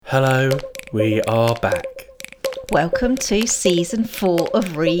Hello, we are back. Welcome to Season 4 of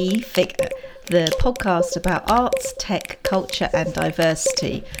Refigure, the podcast about arts, tech, culture and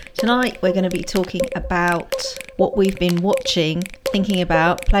diversity. Tonight we're going to be talking about what we've been watching, thinking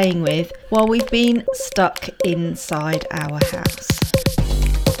about, playing with, while we've been stuck inside our house.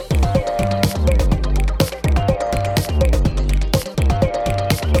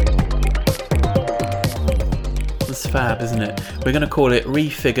 That's fab, isn't it? We're going to call it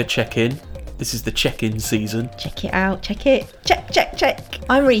Refigure Check-In. This is the check-in season. Check it out, check it, check.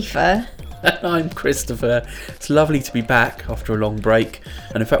 I'm Reefa. And I'm Christopher. It's lovely to be back after a long break.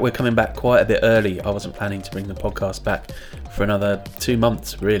 And in fact, we're coming back quite a bit early. I wasn't planning to bring the podcast back for another 2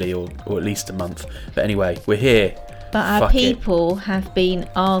 months, really, or at least a month. But anyway, we're here. But our people have been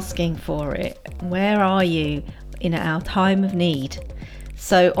asking for it. Where are you in our time of need?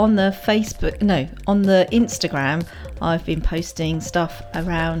 So on the Instagram, I've been posting stuff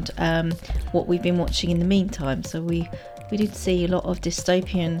around what we've been watching in the meantime. So we did see a lot of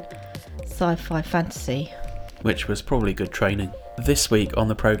dystopian sci-fi fantasy, which was probably good training. This week on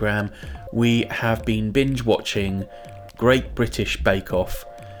the programme, we have been binge watching Great British Bake Off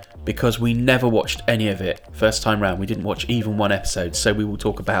because we never watched any of it first time round. We didn't watch even one episode, so we will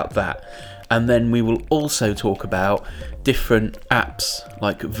talk about that. And then we will also talk about different apps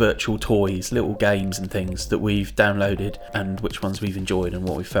like virtual toys, little games and things that we've downloaded and which ones we've enjoyed and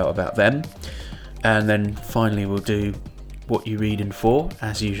what we felt about them. And then finally we'll do what you read in for,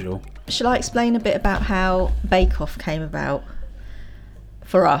 as usual. Shall I explain a bit about how Bake Off came about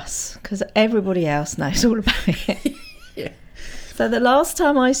for us? Because everybody else knows all about it. Yeah. So the last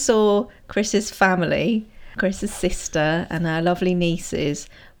time I saw Chris's family, Chris's sister and our lovely nieces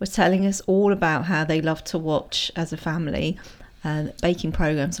were telling us all about how they love to watch as a family baking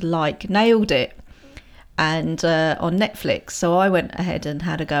programs like Nailed It and on Netflix. So I went ahead and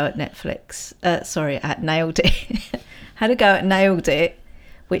had a go at at Nailed It. Had a go at Nailed It,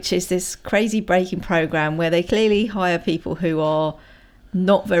 which is this crazy baking program where they clearly hire people who are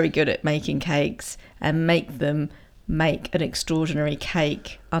not very good at making cakes and make them make an extraordinary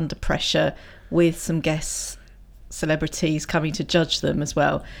cake under pressure with some guest celebrities coming to judge them as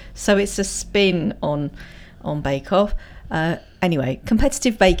well. So it's a spin on Bake Off. Anyway,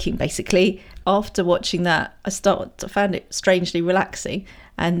 competitive baking basically. After watching that, I found it strangely relaxing,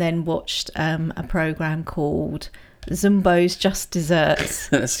 and then watched a program called Zumbo's Just Desserts.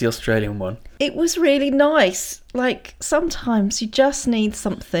 That's the Australian one. It was really nice. Like, sometimes you just need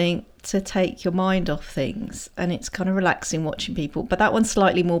something to take your mind off things, and it's kind of relaxing watching people. But that one's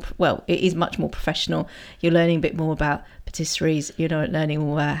slightly more, it is much more professional. You're learning a bit more about patisseries, you're learning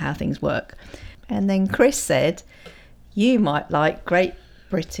more about how things work. And then Chris said, you might like Great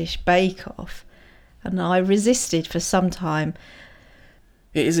British Bake Off. And I resisted for some time.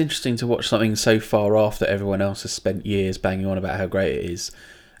 It is interesting to watch something so far after everyone else has spent years banging on about how great it is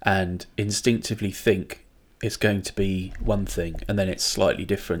and instinctively think it's going to be one thing and then it's slightly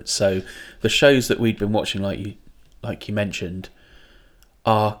different. So the shows that we'd been watching, like you mentioned,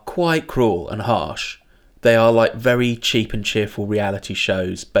 are quite cruel and harsh. They are like very cheap and cheerful reality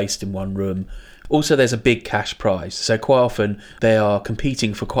shows based in one room. Also, there's a big cash prize. So quite often they are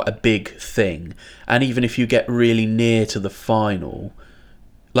competing for quite a big thing. And even if you get really near to the final,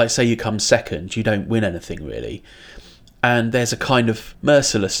 like say you come second, you don't win anything really. And there's a kind of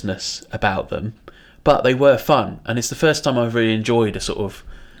mercilessness about them. But they were fun, and it's the first time I've really enjoyed a sort of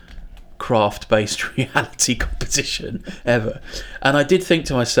craft-based reality competition ever. And I did think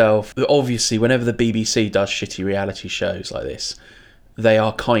to myself that obviously whenever the BBC does shitty reality shows like this, they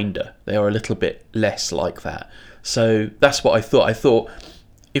are kinder. They are a little bit less like that. So that's what I thought. I thought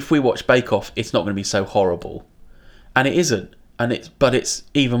if we watch Bake Off, it's not going to be so horrible. And it isn't. But it's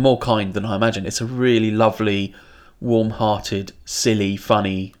even more kind than I imagined. It's a really lovely, warm-hearted, silly,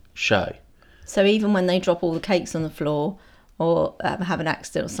 funny show. So even when they drop all the cakes on the floor or have an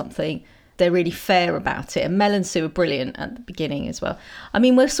accident or something, they're really fair about it. And Mel and Sue are brilliant at the beginning as well. I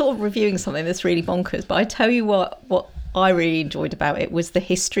mean, we're sort of reviewing something that's really bonkers, but I tell you what I really enjoyed about it was the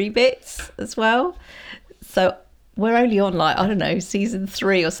history bits as well. So we're only on season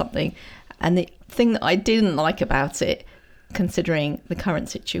 3 or something. And the thing that I didn't like about it, considering the current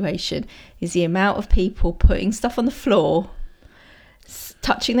situation, is the amount of people putting stuff on the floor,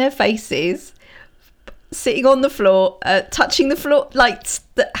 touching their faces, sitting on the floor, touching the floor. Like,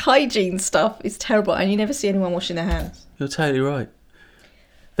 the hygiene stuff is terrible, and you never see anyone washing their hands. You're totally right.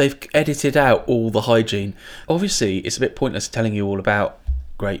 They've edited out all the hygiene. Obviously, it's a bit pointless telling you all about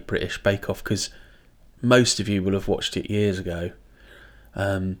Great British Bake Off because most of you will have watched it years ago.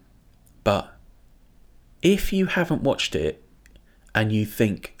 But if you haven't watched it and you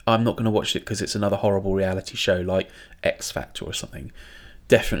think, I'm not going to watch it because it's another horrible reality show like X Factor or something,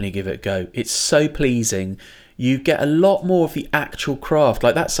 definitely give it a go. It's so pleasing. You get a lot more of the actual craft.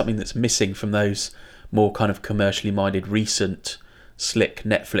 Like, that's something that's missing from those more kind of commercially minded recent slick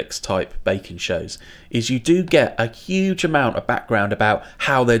Netflix type baking shows, is you do get a huge amount of background about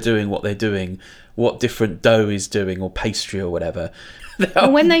how they're doing what they're doing, what different dough is doing, or pastry or whatever.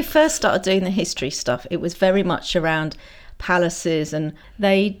 And when they first started doing the history stuff, it was very much around palaces, and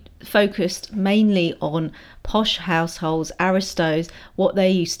they focused mainly on posh households, aristos, what they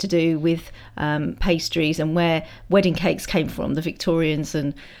used to do with pastries, and where wedding cakes came from, the Victorians,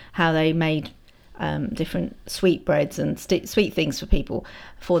 and how they made different sweetbreads and sweet things for people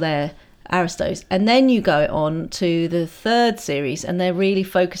for their aristos. And then you go on to the third series, and they're really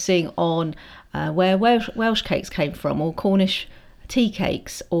focusing on where Welsh cakes came from, or Cornish tea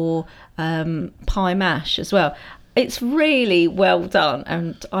cakes, or pie mash as well. It's really well done,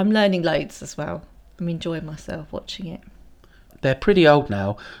 and I'm learning loads as well. I'm enjoying myself watching it. They're pretty old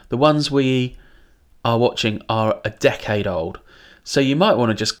now. The ones we are watching are a decade old. So you might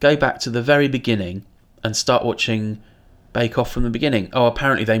want to just go back to the very beginning and start watching Bake Off from the beginning. Oh,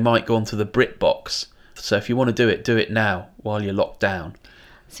 apparently they might go onto the BritBox. So if you want to do it now while you're locked down.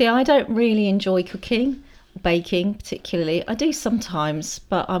 See, I don't really enjoy cooking, baking particularly. I do sometimes,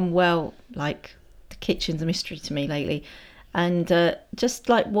 but the kitchen's a mystery to me lately. And just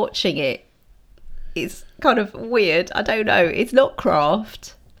like watching it, it's kind of weird. I don't know. It's not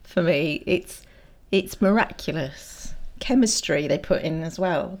craft for me. It's miraculous. Chemistry they put in as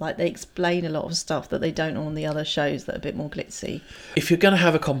well. Like, they explain a lot of stuff that they don't on the other shows that are a bit more glitzy. If you're going to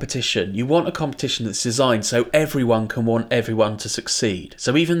have a competition, you want a competition that's designed so everyone can want everyone to succeed.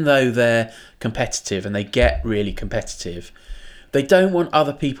 So even though they're competitive, and they get really competitive, they don't want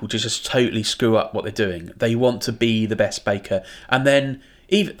other people to just totally screw up what they're doing. They want to be the best baker. And then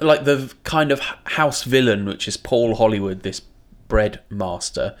even like the kind of house villain, which is Paul Hollywood, this bread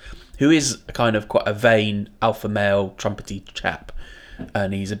master, who is kind of quite a vain alpha male trumpety chap,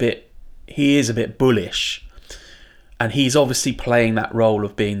 and he is a bit bullish, and he's obviously playing that role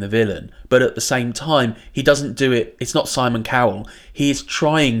of being the villain, but at the same time he doesn't do it. It's not Simon Cowell. He is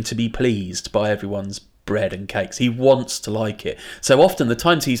trying to be pleased by everyone's bread and cakes. He wants to like it. So often the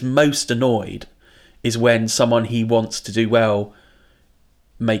times he's most annoyed is when someone he wants to do well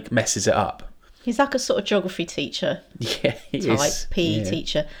messes it up. He's like a sort of geography teacher, yeah, type PE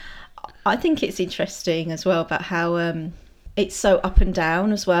teacher. I think it's interesting as well about how it's so up and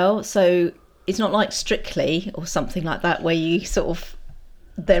down as well. So it's not like Strictly or something like that, where you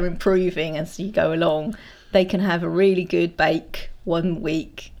they're improving as you go along. They can have a really good bake one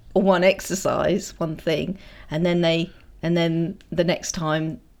week, or one exercise, one thing, and then the next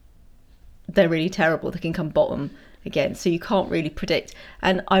time they're really terrible. They can come bottom again, so you can't really predict.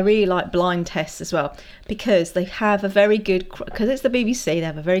 And I really like blind tests as well, because they have a very good, because it's the BBC, they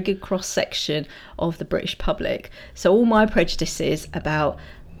have a very good cross section of the British public. So all my prejudices about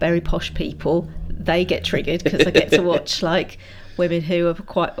very posh people, they get triggered, because I get to watch like women who are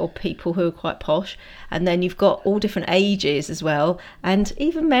quite, or people who are quite posh. And then you've got all different ages as well, and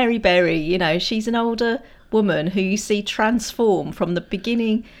even Mary Berry, she's an older woman who you see transform from the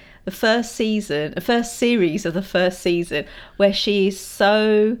beginning, the first series of the first season, where she is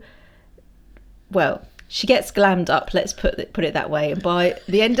so, well, she gets glammed up, let's put it that way, and by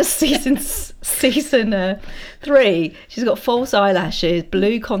the end of season 3, she's got false eyelashes,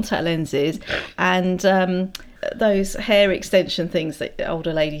 blue contact lenses, and those hair extension things that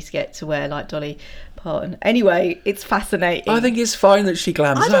older ladies get to wear, like Dolly Parton. Anyway, it's fascinating. I think it's fine that she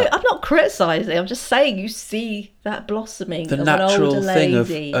glams up. I'm not criticising. I'm just saying you see that blossoming the of natural an older thing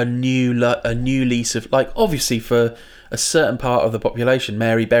lady. of a new lease of, like, obviously for a certain part of the population,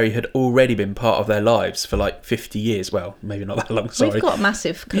 Mary Berry had already been part of their lives for like 50 years. Well, maybe not that long. Sorry. We've got a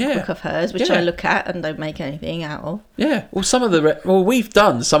massive cookbook of hers, which I look at and don't make anything out of. Yeah, well, we've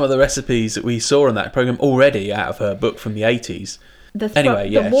done some of the recipes that we saw in that programme already out of her book from the 80s.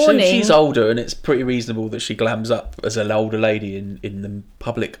 She's older, and it's pretty reasonable that she glams up as an older lady in the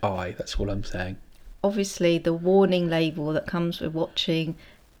public eye. That's all I'm saying. Obviously, the warning label that comes with watching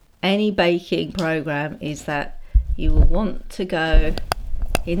any baking programme is that you will want to go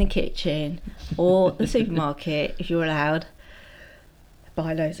in the kitchen or the supermarket, if you're allowed,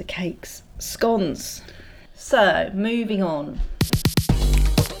 buy loads of cakes, scones. So, moving on.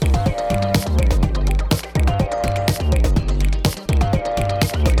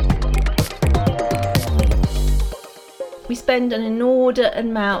 We spend an inordinate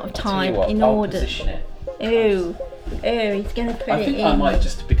amount of time I'll position it. Ew, he's going to put it in. I think I might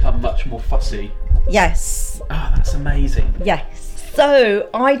just become much more fussy. Yes. Oh, that's amazing. Yes. So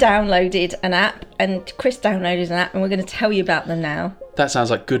I downloaded an app and Chris downloaded an app and we're going to tell you about them now. That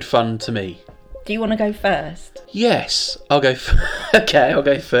sounds like good fun to me. Do you want to go first? Yes, I'll go. Okay, I'll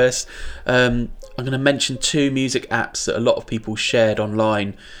go first. I'm going to mention 2 music apps that a lot of people shared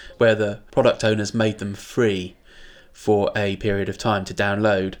online, where the product owners made them free for a period of time to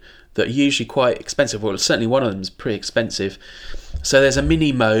download. That are usually quite expensive. Well, certainly one of them is pretty expensive. So there's a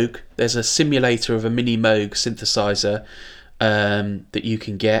Mini Moog. There's a simulator of a Mini Moog synthesizer that you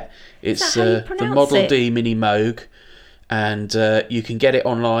can get. It's the Model D Mini Moog, and you can get it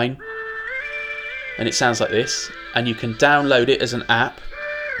online. And it sounds like this. And you can download it as an app.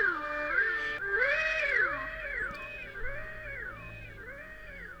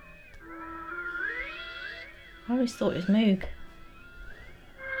 I always thought it was Moog.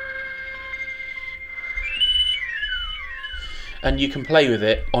 And you can play with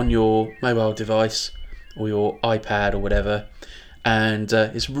it on your mobile device or your iPad or whatever, and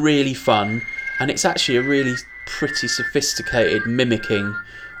it's really fun, and it's actually a really pretty sophisticated mimicking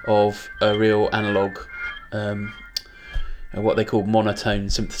of a real analog, what they call monotone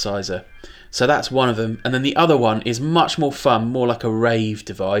synthesizer. So that's one of them, and then the other one is much more fun, more like a rave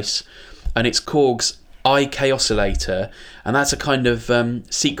device, and it's Korg's IK Oscillator, and that's a kind of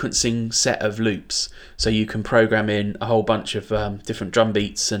sequencing set of loops, so you can program in a whole bunch of different drum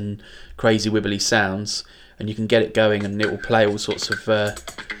beats and crazy wibbly sounds, and you can get it going and it will play all sorts of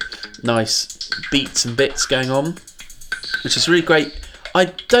nice beats and bits going on, which is really great. I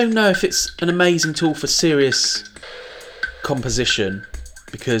don't know if it's an amazing tool for serious composition,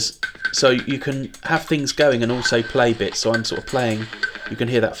 because so you can have things going and also play bits. So I'm sort of playing, you can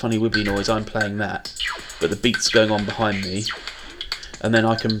hear that funny wibbly noise, I'm playing that, but the beat's going on behind me, and then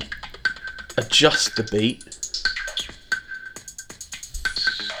I can adjust the beat.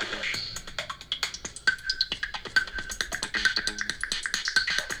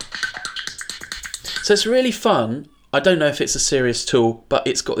 So it's really fun. I don't know if it's a serious tool, but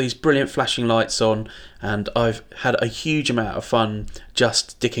it's got these brilliant flashing lights on, and I've had a huge amount of fun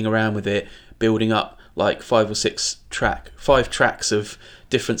just dicking around with it, building up like 5 tracks of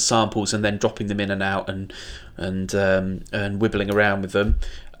different samples and then dropping them in and out and wibbling around with them.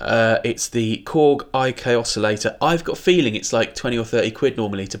 It's the Korg IK Oscillator. I've got a feeling it's like 20 or 30 quid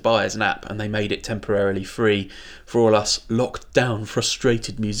normally to buy as an app, and they made it temporarily free for all us locked down,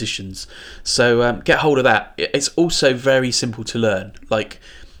 frustrated musicians. So get hold of that. It's also very simple to learn. Like,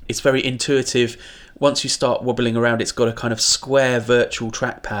 it's very intuitive. Once you start wobbling around, it's got a kind of square virtual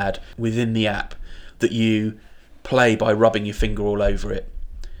trackpad within the app that you play by rubbing your finger all over it.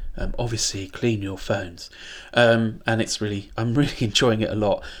 Obviously, clean your phones, and I'm really enjoying it a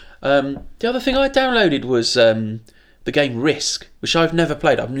lot. The other thing I downloaded was the game Risk, which I've never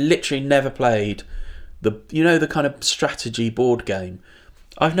played. I've literally never played the kind of strategy board game.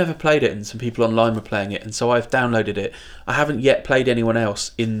 I've never played it, and some people online were playing it, and so I've downloaded it. I haven't yet played anyone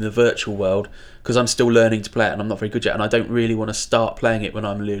else in the virtual world because I'm still learning to play it, and I'm not very good yet, and I don't really want to start playing it when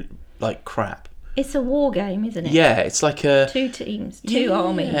I'm like crap. It's a war game, isn't it? Yeah, it's like a... 2 teams, 2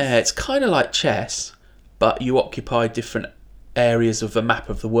 armies. Yeah, it's kind of like chess, but you occupy different areas of the map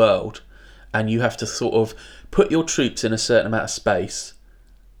of the world, and you have to sort of put your troops in a certain amount of space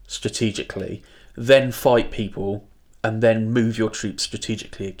strategically, then fight people, and then move your troops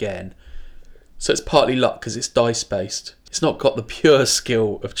strategically again. So it's partly luck because it's dice-based. It's not got the pure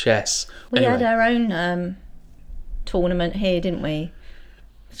skill of chess. We had our own tournament here, didn't we?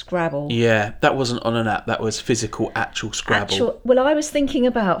 Scrabble. Yeah, that wasn't on an app. That was physical, actual Scrabble. Well, I was thinking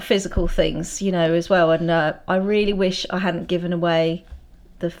about physical things, as well, and I really wish I hadn't given away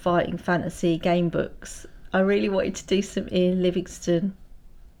the Fighting Fantasy game books. I really wanted to do some Ian Livingstone,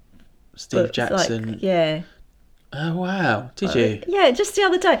 Steve books, Jackson. Yeah. Oh wow! Did you? Yeah, just the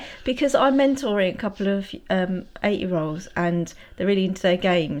other day, because I'm mentoring a couple of 8-year-olds, and they're really into their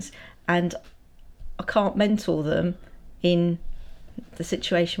games, and I can't mentor them in the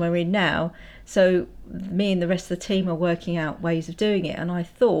situation we're in now, so me and the rest of the team are working out ways of doing it, and I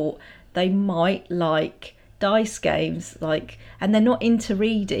thought they might like dice games, and they're not into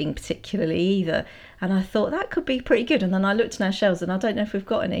reading particularly either, and I thought that could be pretty good. And then I looked in our shelves, and I don't know if we've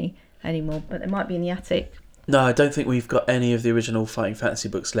got any anymore, but they might be in the attic. No, I don't think we've got any of the original Fighting Fantasy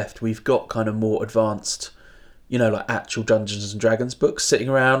books left. We've got kind of more advanced, like actual Dungeons and Dragons books sitting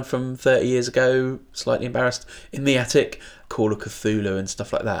around from 30 years ago, slightly embarrassed, in the attic, Call of Cthulhu and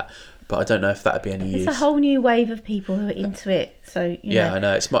stuff like that. But I don't know if that would be any use. There's a whole new wave of people who are into it. So I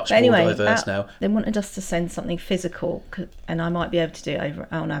know, it's much more diverse now. They wanted us to send something physical, and I might be able to do it over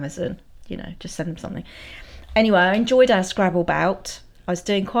on Amazon, just send them something. Anyway, I enjoyed our Scrabble bout. I was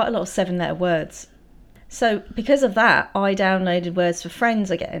doing quite a lot of 7-letter words. So because of that, I downloaded Words for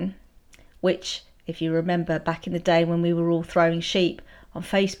Friends again, which, if you remember back in the day when we were all throwing sheep on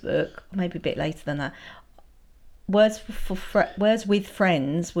Facebook, maybe a bit later than that, Words with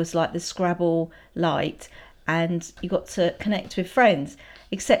Friends was like the Scrabble Lite, and you got to connect with friends.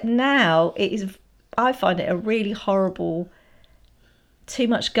 Except now I find it a really horrible, too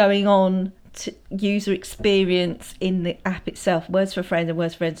much going on to user experience in the app itself. Words for Friends and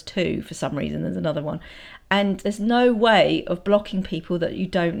Words for Friends 2, for some reason, there's another one. And there's no way of blocking people that you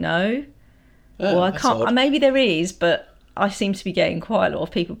don't know. Oh, well, I that's can't. odd. Maybe there is, but I seem to be getting quite a lot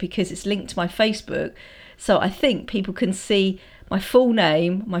of people because it's linked to my Facebook. So I think people can see my full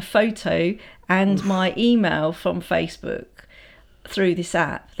name, my photo, and my email from Facebook through this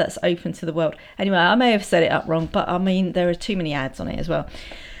app that's open to the world. Anyway, I may have set it up wrong, but I mean, there are too many ads on it as well.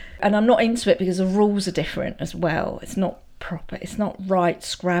 And I'm not into it because the rules are different as well. It's not proper. It's not right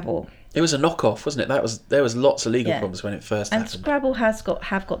Scrabble. It was a knockoff, wasn't it? There was lots of legal problems when it first and happened. Scrabble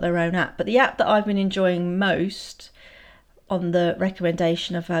have got their own app. But the app that I've been enjoying most, on the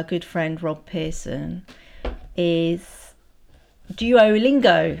recommendation of our good friend Rob Pearson, is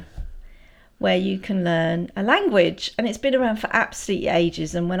Duolingo, where you can learn a language. And it's been around for absolutely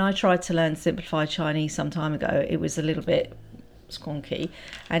ages. And when I tried to learn Simplified Chinese some time ago, it was a little bit squonky.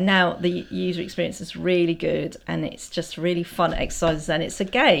 And now the user experience is really good, and it's just really fun exercises, and it's a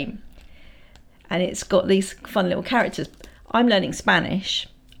game. And it's got these fun little characters. I'm learning Spanish.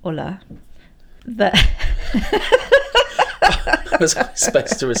 Hola. But I was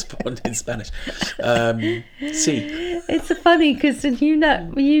supposed to respond in Spanish. Sí. It's funny because you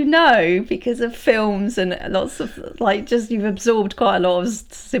know because of films and lots of just you've absorbed quite a lot of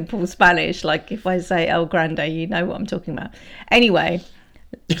simple Spanish. Like if I say El Grande, you know what I'm talking about. Anyway.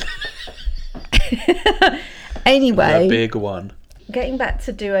 The big one. Getting back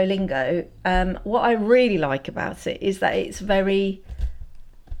to Duolingo, what I really like about it is that it's very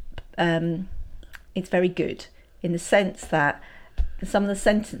good in the sense that some of the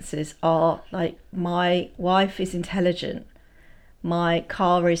sentences are like, my wife is intelligent, my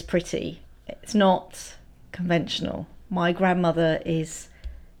car is pretty. It's not conventional. My grandmother is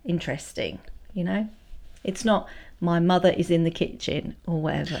interesting, you know? It's not my mother is in the kitchen or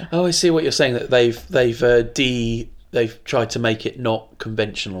whatever. Oh, I see what you're saying, that they've tried to make it not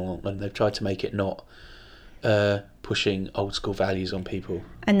conventional, and they've tried to make it not pushing old school values on people.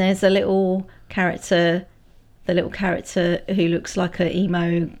 And there's the little character who looks like an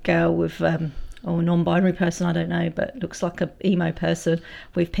emo girl with or a non-binary person, I don't know, but looks like a emo person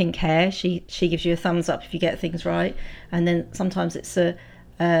with pink hair. She gives you a thumbs up if you get things right. And then sometimes it's a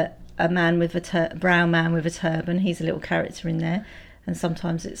man with a brown man with a turban. He's a little character in there. And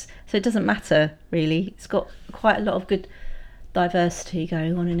sometimes so it doesn't matter really. It's got quite a lot of good diversity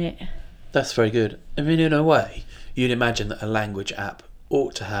going on in it. That's very good. I mean, in a way, you'd imagine that a language app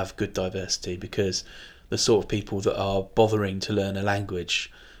ought to have good diversity, because the sort of people that are bothering to learn a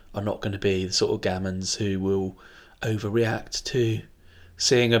language are not going to be the sort of gammons who will overreact to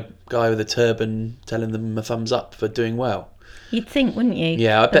seeing a guy with a turban telling them a thumbs up for doing well. You'd think, wouldn't you?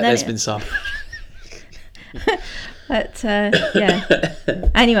 Yeah, I bet there's been some. But yeah.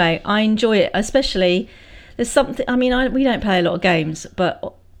 Anyway, I enjoy it. Especially, there's something. I mean, we don't play a lot of games, but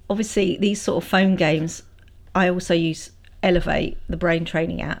obviously these sort of phone games, I also use Elevate, the brain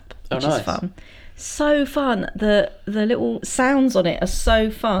training app, which is fun. So fun. The little sounds on it are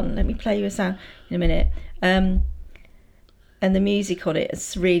so fun. Let me play you a sound in a minute. And the music on it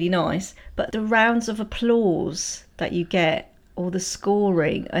is really nice. But the rounds of applause that you get, or the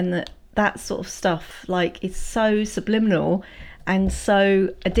scoring and that sort of stuff, like, it's so subliminal and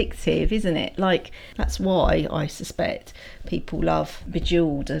so addictive, isn't it? Like, that's why I suspect people love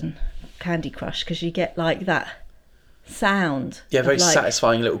Bejeweled and Candy Crush, because you get like that sound. Yeah, very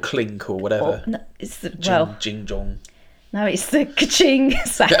satisfying little clink or whatever. No, it's the jing jong. No, it's the ka-ching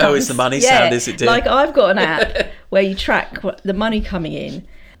sound. Oh, it's the money sound, is it, dear? Like, I've got an app where you track the money coming in.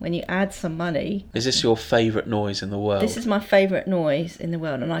 When you add some money... Is this your favourite noise in the world? This is my favourite noise in the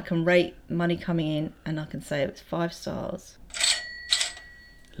world, and I can rate money coming in, and I can say it's 5 stars.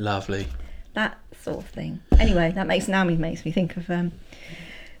 Lovely. That sort of thing. Anyway, that makes me think of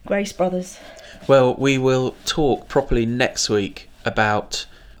Grace Brothers. Well, we will talk properly next week about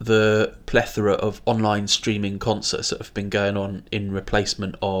the plethora of online streaming concerts that have been going on in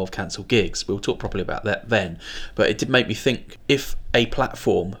replacement of cancelled gigs. We'll talk properly about that then. But it did make me think, if a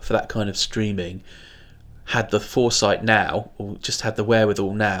platform for that kind of streaming had the foresight now, or just had the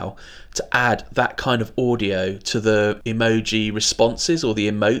wherewithal now, to add that kind of audio to the emoji responses or the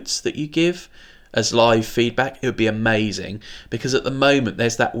emotes that you give as live feedback, it would be amazing. Because at the moment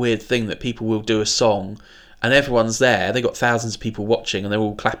there's that weird thing that people will do a song and everyone's there, they've got thousands of people watching and they're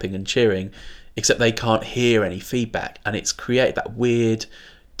all clapping and cheering, except they can't hear any feedback, and it's created that weird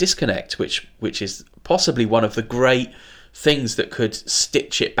disconnect, which is possibly one of the great things that could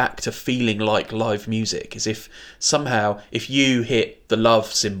stitch it back to feeling like live music, is if somehow, if you hit the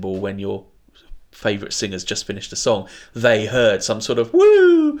love symbol when your favourite singer's just finished a song, they heard some sort of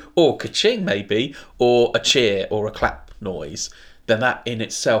woo or ka-ching maybe, or a cheer or a clap noise, then that in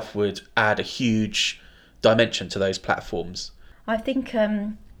itself would add a huge dimension to those platforms. I think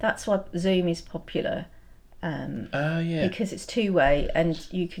that's why Zoom is popular, because it's two-way, and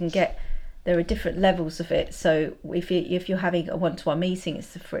you can get, there are different levels of it. So if you're having a one-to-one meeting,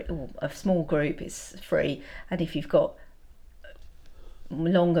 it's free, or a small group, it's free, and if you've got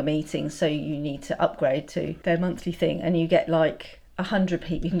longer meetings, so you need to upgrade to their monthly thing, and you get like 100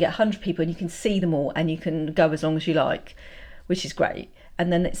 people, you can get 100 people and you can see them all and you can go as long as you like, which is great.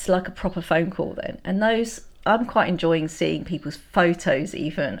 And then it's like a proper phone call then, and those, I'm quite enjoying seeing people's photos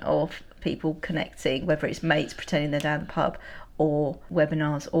even of people connecting, whether it's mates pretending they're down the pub or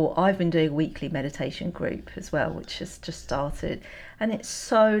webinars, or I've been doing a weekly meditation group as well, which has just started, and it's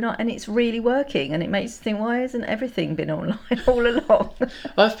so nice, and it's really working, and it makes you think, why hasn't everything been online all along?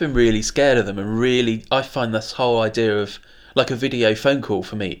 I've been really scared of them, and really I find this whole idea of like a video phone call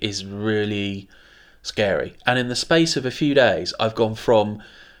for me is really scary. And in the space of a few days, I've gone from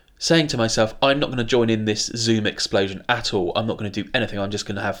saying to myself, I'm not going to join in this Zoom explosion at all, I'm not going to do anything, I'm just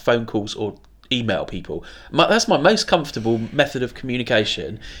going to have phone calls or email people. That's my most comfortable method of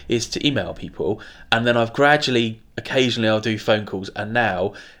communication, is to email people, and then I've gradually, occasionally I'll do phone calls, and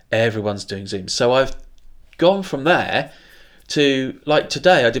now everyone's doing Zoom. So I've gone from there to, like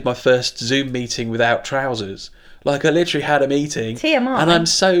today I did my first Zoom meeting without trousers. Like I literally had a meeting, TMI. and I'm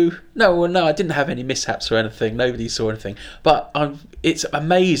so no, I didn't have any mishaps or anything. Nobody saw anything, but it's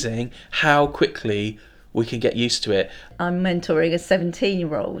amazing how quickly we can get used to it. I'm mentoring a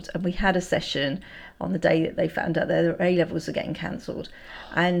 17-year-old, and we had a session on the day that they found out their A-levels are getting cancelled,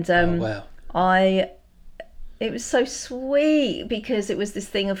 and wow. It was so sweet, because it was this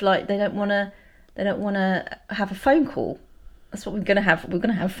thing of like, they don't want to have a phone call. That's what we're going to have. We're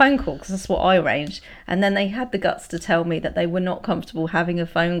going to have a phone call, because that's what I arranged. And then they had the guts to tell me that they were not comfortable having a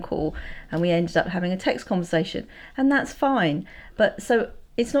phone call, and we ended up having a text conversation, and that's fine. But so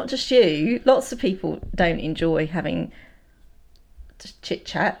it's not just you. Lots of people don't enjoy having chit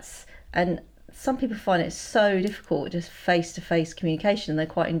chats, and some people find it so difficult, just face-to-face communication. They're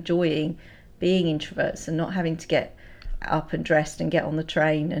quite enjoying being introverts and not having to get up and dressed and get on the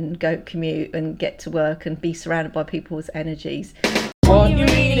train and go commute and get to work and be surrounded by people's energies. What are you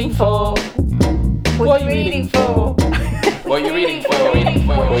reading for? What are you reading for? What are you reading for?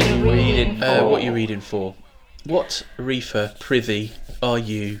 What are you reading for? What reefer prithee are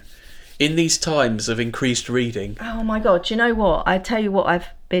you in these times of increased reading? Oh my God, do you know what? I tell you what, I've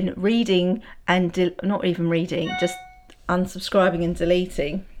been reading and not even reading, just unsubscribing and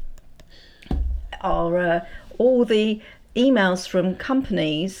deleting, are all the emails from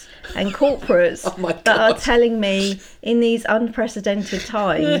companies and corporates that are telling me in these unprecedented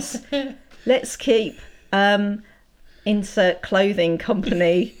times, let's keep insert clothing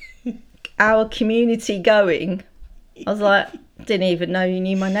company, our community going. I was like, didn't even know you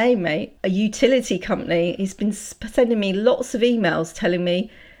knew my name, mate. A utility company has been sending me lots of emails telling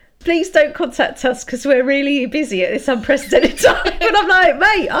me, please don't contact us because we're really busy at this unprecedented time. And I'm like,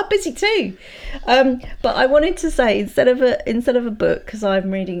 mate, I'm busy too. But I wanted to say, instead of a book, because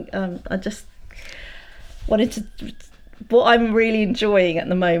I'm reading, I just wanted to, what I'm really enjoying at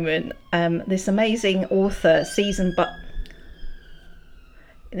the moment, this amazing author, Susan Butler,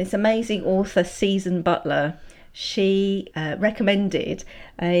 she recommended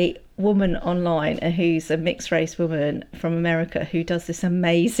a woman online who's a mixed race woman from America who does this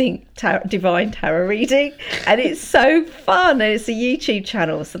amazing divine tarot reading, and it's so fun, and it's a YouTube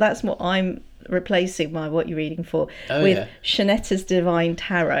channel. So that's what I'm replacing my What You're Reading For with Shanetta's Divine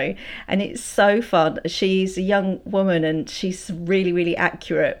Tarot, and it's so fun. She's a young woman and she's really, really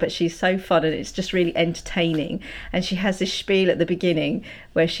accurate, but she's so fun, and it's just really entertaining. And she has this spiel at the beginning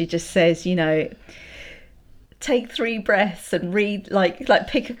where she just says, you know, take 3 breaths and read, like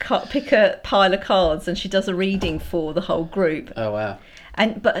pick a pile of cards, and she does a reading for the whole group. Oh wow.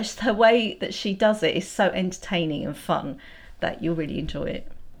 But her way that she does it is so entertaining and fun that you'll really enjoy it.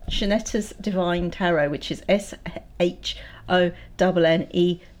 Shanetta's Divine Tarot, which is SHONNETTA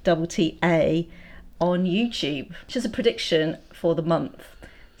on YouTube, which is a prediction for the month.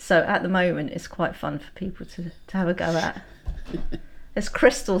 So at the moment it's quite fun for people to have a go at. There's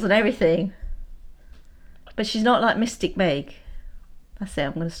crystals and everything. But she's not like Mystic Meg. That's it,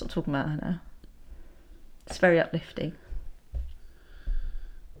 I'm going to stop talking about her now. It's very uplifting.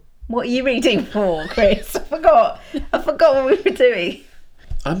 What are you reading for, Chris? I forgot what we were doing.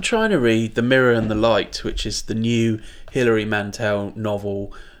 I'm trying to read The Mirror and the Light, which is the new Hilary Mantel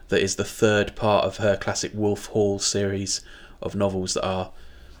novel that is the third part of her classic Wolf Hall series of novels that are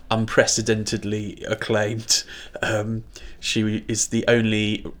unprecedentedly acclaimed. She is the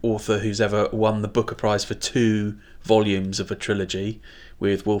only author who's ever won the Booker Prize for 2 volumes of a trilogy,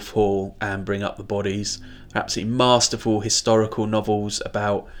 with Wolf Hall and Bring Up the Bodies. Absolutely masterful historical novels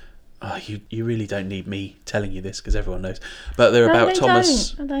about... you really don't need me telling you this because everyone knows. But they're about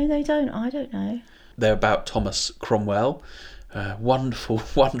Thomas... No, they don't. I don't know. They're about Thomas Cromwell. Wonderful,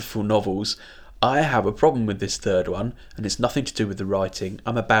 wonderful novels. I have a problem with this third one, and it's nothing to do with the writing.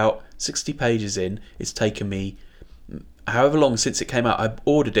 I'm about 60 pages in. It's taken me however long since it came out. I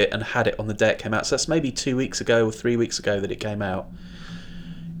ordered it and had it on the day it came out. So that's maybe 2 weeks ago or 3 weeks ago that it came out.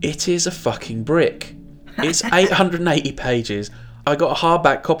 It is a fucking brick. It's 880 pages. I got a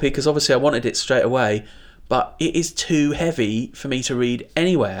hardback copy because obviously I wanted it straight away, but it is too heavy for me to read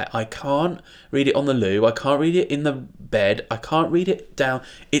anywhere. I can't read it on the loo. I can't read it in the bed. I can't read it down.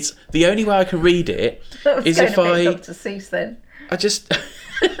 It's the only way I can read it is if Dr. Seuss then. I just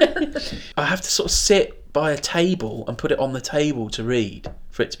I have to sort of sit by a table and put it on the table to read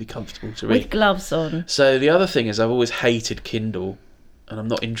for it to be comfortable to read. With gloves on. So the other thing is I've always hated Kindle, and I'm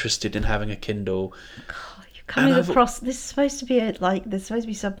not interested in having a Kindle. God, you're coming across. This is supposed to be there's supposed to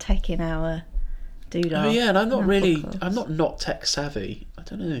be some tech in our doodah. Oh yeah, and I'm not tech savvy. I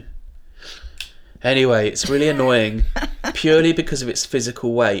don't know. Anyway, it's really annoying purely because of its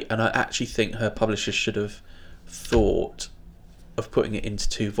physical weight, and I actually think her publisher should have thought of putting it into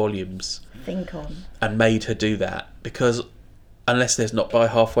 2 volumes. Think on. And made her do that, because unless there's not by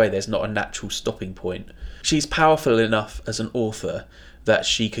halfway, there's not a natural stopping point. She's powerful enough as an author that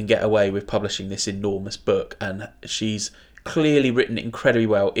she can get away with publishing this enormous book, and she's clearly written it incredibly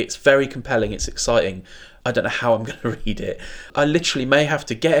well. It's very compelling, it's exciting. I don't know how I'm going to read it. I literally may have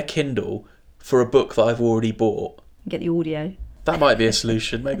to get a Kindle for a book that I've already bought. Get the audio. That might be a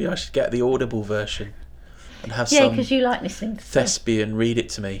solution. Maybe I should get the Audible version and have some because you like listening to thespian read it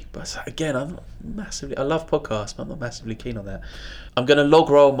to me. But again, I love podcasts, but I'm not massively keen on that. I'm going to log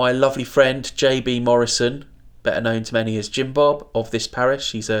roll my lovely friend JB Morrison, better known to many as Jim Bob of this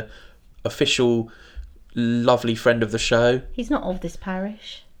parish. He's a official lovely friend of the show. He's not of this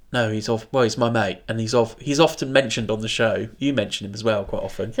parish. No, he's my mate, and he's often mentioned on the show. You mention him as well quite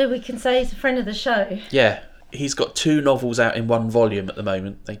often. So we can say he's a friend of the show. Yeah, he's got 2 novels out in 1 volume at the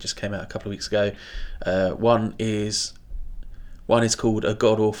moment. They just came out a couple of weeks ago. One is called A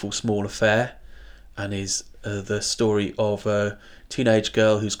God Awful Small Affair, and is the story of a teenage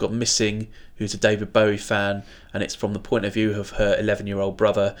girl who's got missing, who's a David Bowie fan, and it's from the point of view of her 11-year-old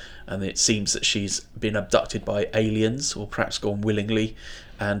brother, and it seems that she's been abducted by aliens, or perhaps gone willingly,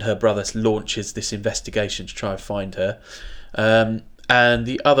 and her brother launches this investigation to try and find her. And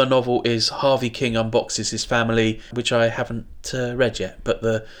the other novel is Harvey King Unboxes His Family, which I haven't read yet, but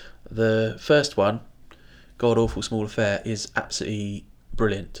the first one, God Awful Small Affair, is absolutely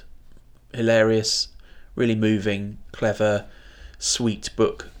brilliant, hilarious, really moving, clever, sweet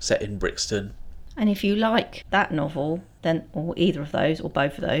book set in Brixton. And if you like that novel, then, or either of those, or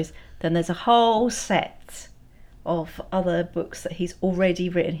both of those, then there's a whole set of other books that he's already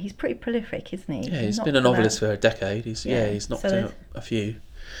written. He's pretty prolific, isn't he? Yeah, he's been a novelist for a decade. He's knocked out a few.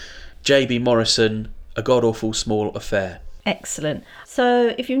 JB Morrison, A God Awful Small Affair. Excellent.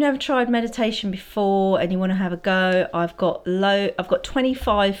 So if you've never tried meditation before and you want to have a go, I've got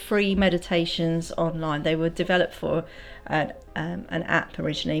 25 free meditations online. They were developed for an app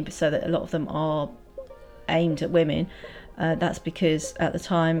originally, so that a lot of them are aimed at women. That's because at the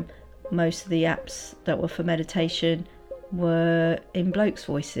time most of the apps that were for meditation were in blokes'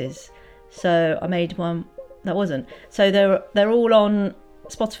 voices. So I made one that wasn't. So they're all on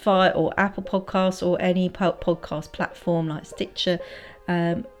Spotify or Apple Podcasts or any podcast platform like Stitcher.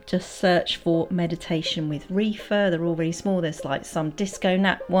 Just search for Meditation with Reefer. They're all really small. There's like some disco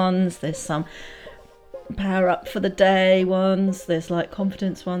nap ones, there's some power up for the day ones, there's like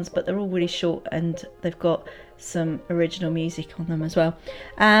confidence ones, but they're all really short and they've got some original music on them as well.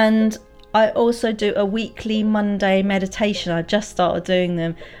 And I also do a weekly Monday meditation. I just started doing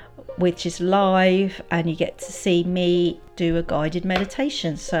them, which is live, and you get to see me do a guided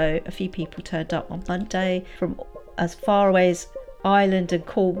meditation. So a few people turned up on Monday from as far away as Ireland and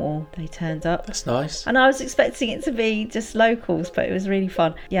Cornwall. They turned up. That's nice. And I was expecting it to be just locals, but it was really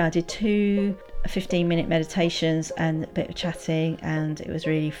fun. Yeah, I did 2 15-minute meditations and a bit of chatting, and it was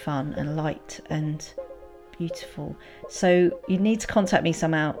really fun and light and beautiful. So you need to contact me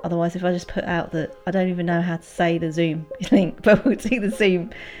somehow. Otherwise, if I just put out that, I don't even know how to say the Zoom link, but we'll do the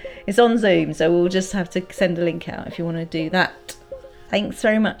Zoom. It's on Zoom, so we'll just have to send a link out if you want to do that. Thanks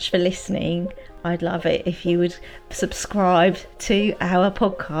very much for listening. I'd love it if you would subscribe to our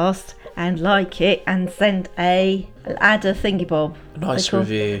podcast and like it and add a thingy bob. A nice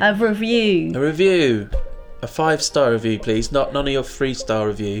review. A review. A review. A 5-star review, please. None of your 3-star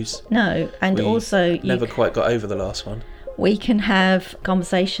reviews. No, and We also never quite got over the last one. we can have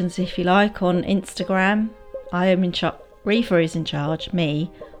conversations, if you like, on Instagram. I am in charge. Reefa is in charge, me,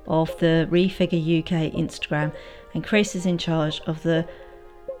 of the Refigure UK Instagram, and Chris is in charge of the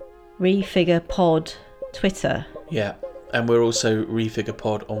Refigure Pod Twitter. Yeah, and we're also Refigure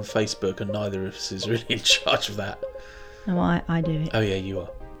Pod on Facebook, and neither of us is really in charge of that. No, I do it. Oh yeah, you are.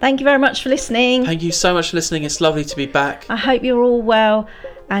 Thank you very much for listening. Thank you so much for listening. It's lovely to be back. I hope you're all well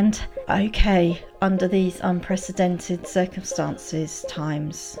and okay under these unprecedented circumstances,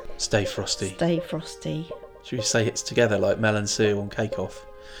 times. Stay frosty. Stay frosty. Should we say it's together like Mel and Sue on Cake Off?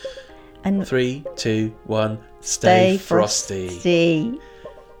 And 3, 2, 1. Stay frosty. Stay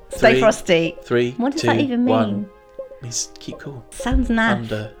 3, frosty. 3, What does 2, that even 1. mean? Means keep cool. Sounds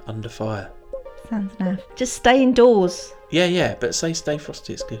naff. Under fire. Sounds naff. Just stay indoors. Yeah, but say stay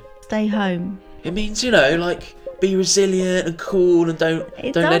frosty. It's good. Stay home. It means, like, be resilient and cool and don't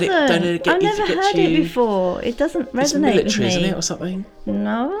let it get I've you never to get heard you. it before. It doesn't It's resonate with military, me. isn't it, or something?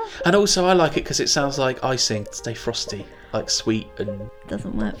 No, And also, I like it because it sounds like icing. Stay frosty, like sweet and.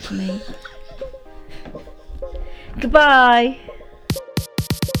 doesn't work for me. Goodbye.